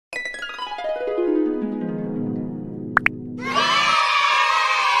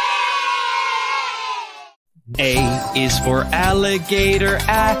A is for alligator,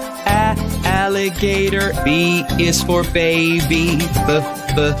 alligator. B is for baby,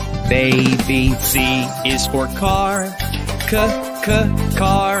 baby. C is for car,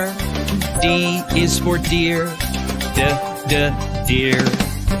 car. D is for deer, deer.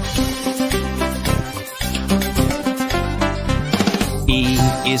 E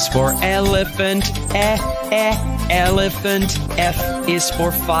is for elephant, elephant. F is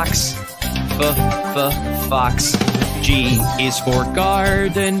for fox, fox. G is for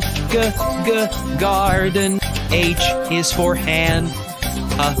garden, garden. H is for hand,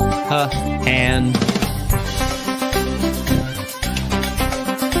 hand.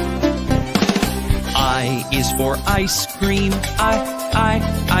 I is for ice cream,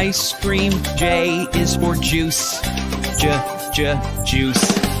 ice cream. J is for juice,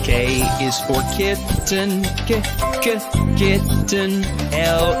 juice. K is for kitten, kitten.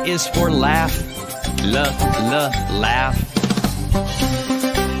 L is for laugh, laugh.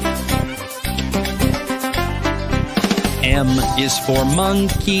 M is for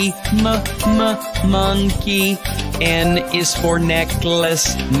monkey, monkey. N is for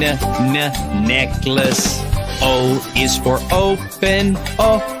necklace, necklace. O is for open,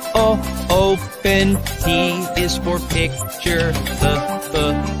 open. P is for picture, the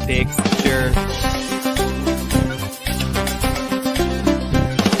picture.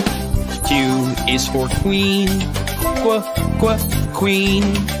 Q is for queen, queen.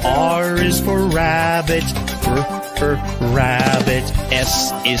 R is for rabbit, rabbit.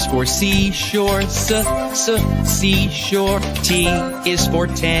 S is for seashore, seashore. T is for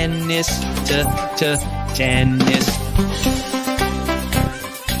tennis, tennis.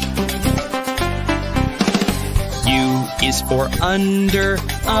 U is for under,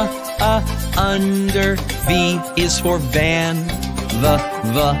 under. V is for van, the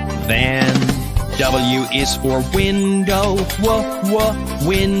van. W is for window,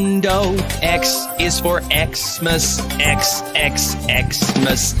 window. X is for Xmas,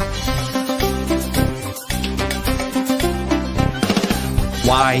 Xmas.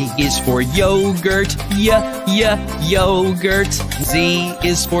 Y is for yogurt, yogurt. Z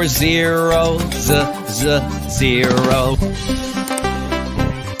is for zero, zero.